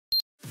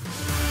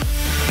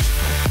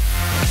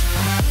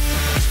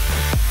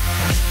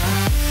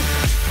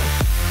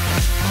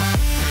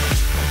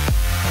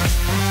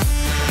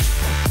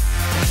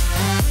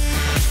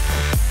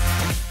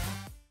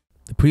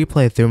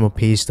pre-applied thermal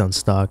paste on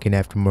stock and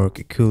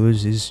aftermarket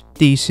coolers is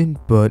decent,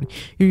 but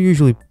you're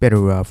usually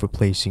better off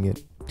replacing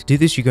it. To do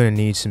this, you're going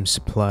to need some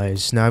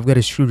supplies. Now I've got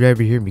a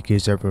screwdriver here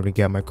because I've already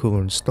got my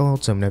cooler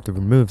installed, so I'm going to have to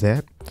remove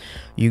that.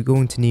 You're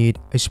going to need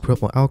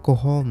isopropyl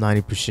alcohol,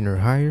 90% or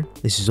higher.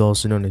 This is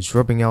also known as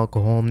rubbing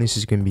alcohol, and this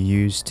is going to be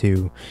used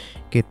to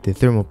get the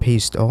thermal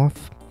paste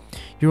off.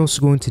 You're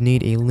also going to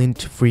need a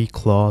lint-free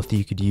cloth.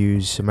 You could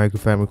use a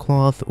microfiber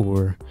cloth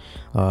or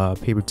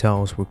paper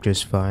towels work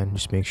just fine.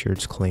 Just make sure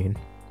it's clean.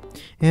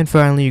 And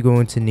finally, you're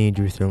going to need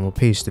your thermal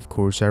paste, of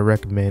course. I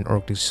recommend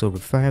Arctic Silver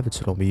 5, that's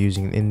what I'll be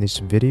using in this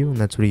video, and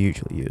that's what I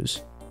usually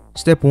use.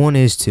 Step 1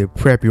 is to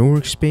prep your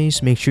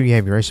workspace. Make sure you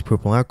have your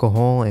isopropyl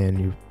alcohol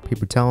and your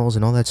paper towels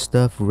and all that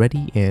stuff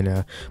ready,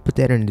 and put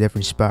that in a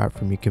different spot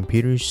from your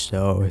computers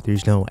so if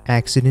there's no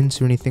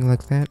accidents or anything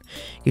like that.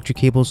 Get your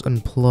cables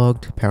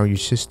unplugged, power your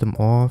system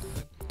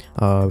off,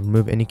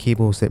 remove any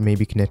cables that may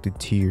be connected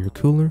to your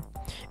cooler,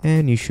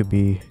 and you should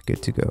be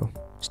good to go.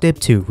 Step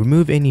 2.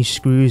 Remove any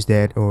screws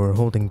that are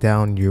holding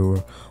down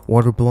your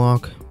water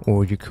block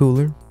or your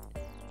cooler.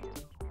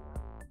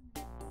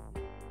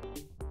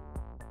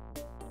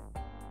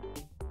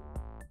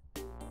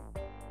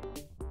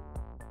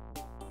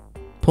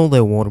 Pull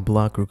that water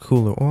block or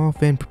cooler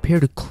off and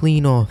prepare to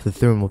clean off the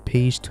thermal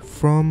paste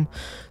from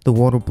the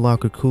water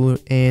block or cooler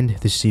and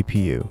the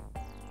CPU.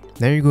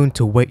 Now you're going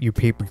to wet your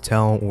paper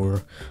towel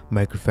or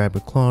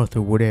microfiber cloth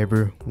or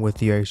whatever with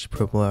the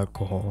isopropyl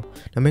alcohol.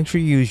 Now make sure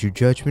you use your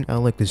judgment. I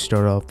like to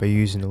start off by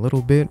using a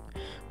little bit,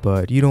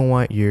 but you don't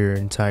want your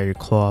entire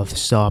cloth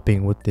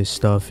sopping with this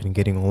stuff and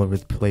getting all over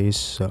the place.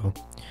 So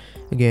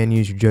again,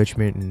 use your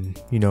judgment and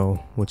you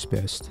know what's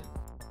best.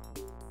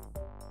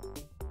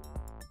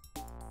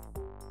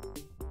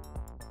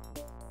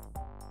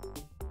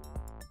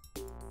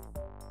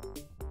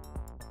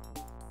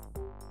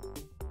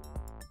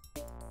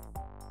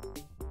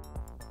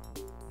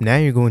 Now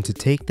you're going to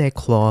take that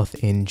cloth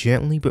and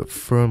gently but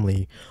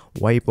firmly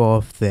wipe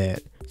off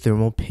that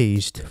thermal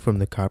paste from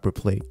the copper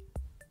plate.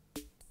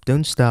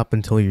 Don't stop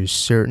until you're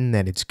certain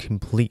that it's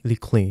completely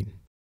clean.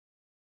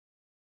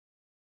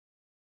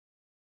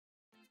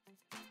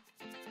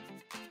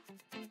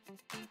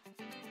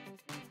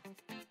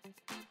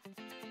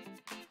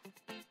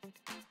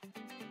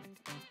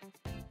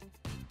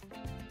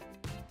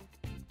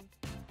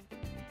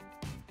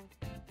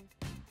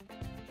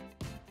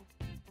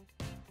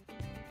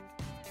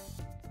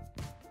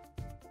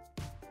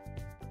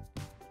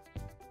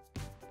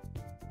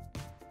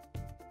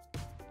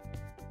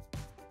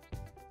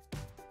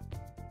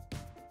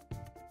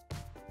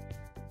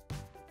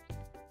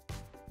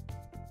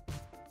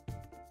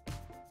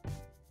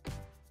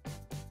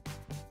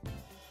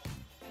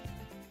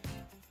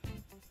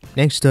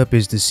 Next up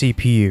is the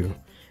CPU.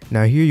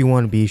 Now here you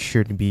want to be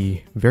sure to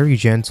be very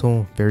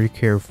gentle, very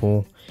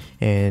careful,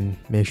 and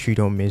make sure you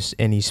don't miss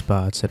any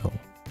spots at all.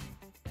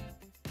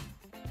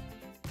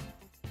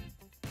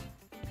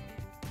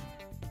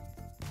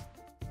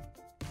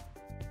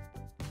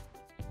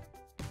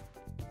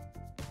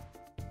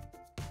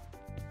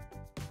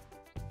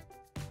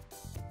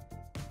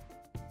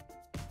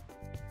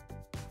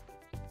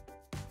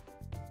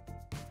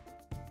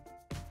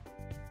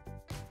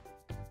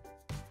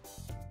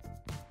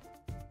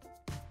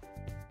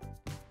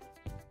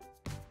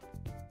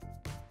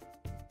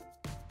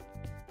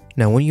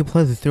 Now when you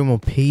apply the thermal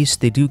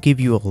paste, they do give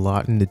you a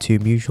lot in the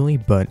tube usually,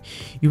 but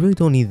you really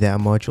don't need that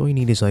much. All you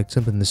need is like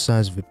something the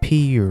size of a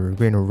pea or a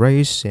grain of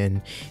rice, and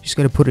you just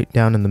gotta put it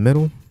down in the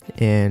middle,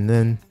 and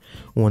then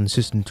when the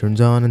system turns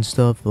on and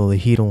stuff, well, the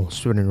heat will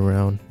spread it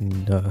around,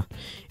 and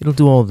it'll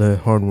do all the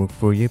hard work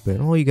for you.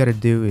 But all you gotta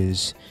do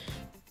is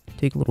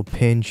take a little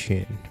pinch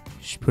and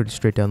just put it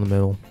straight down the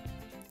middle,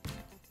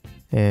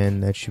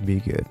 and that should be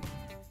good.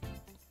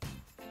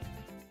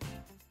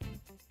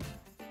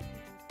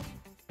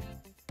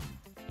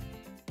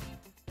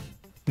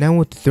 Now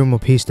with the thermal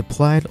paste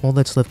applied, all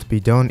that's left to be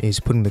done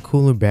is putting the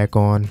cooler back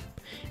on.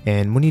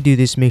 And when you do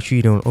this, make sure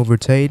you don't over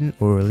tighten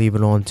or leave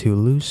it on too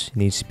loose. It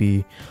needs to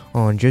be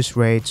on just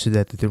right so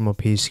that the thermal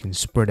paste can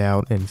spread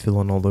out and fill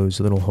in all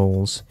those little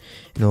holes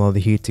and allow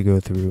the heat to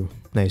go through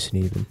nice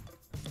and even.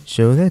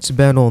 So that's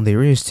about all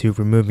there is to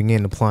removing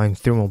and applying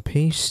thermal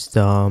paste.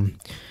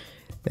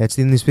 That's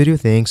the end of this video.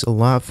 Thanks a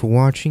lot for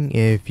watching.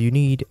 If you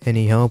need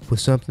any help with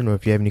something or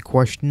if you have any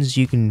questions,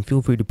 you can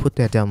feel free to put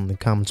that down in the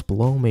comments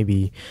below.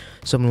 Maybe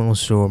someone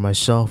else or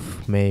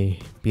myself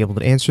may be able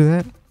to answer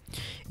that.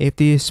 If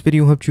this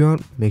video helped you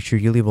out, make sure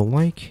you leave a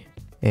like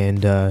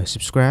and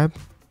subscribe.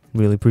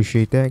 Really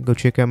appreciate that. Go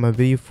check out my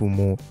video for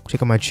more.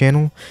 Check out my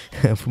channel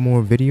for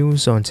more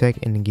videos on tech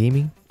and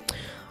gaming.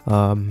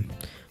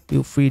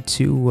 Feel free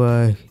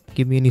to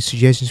give me any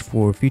suggestions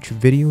for future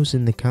videos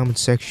in the comment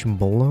section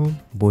below.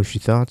 Voice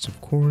your thoughts, of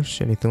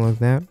course, anything like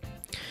that.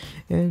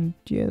 And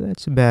yeah,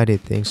 that's about it.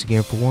 Thanks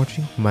again for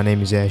watching. My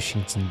name is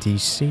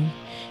AshingtonDC,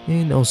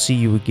 and I'll see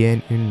you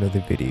again in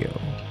another video.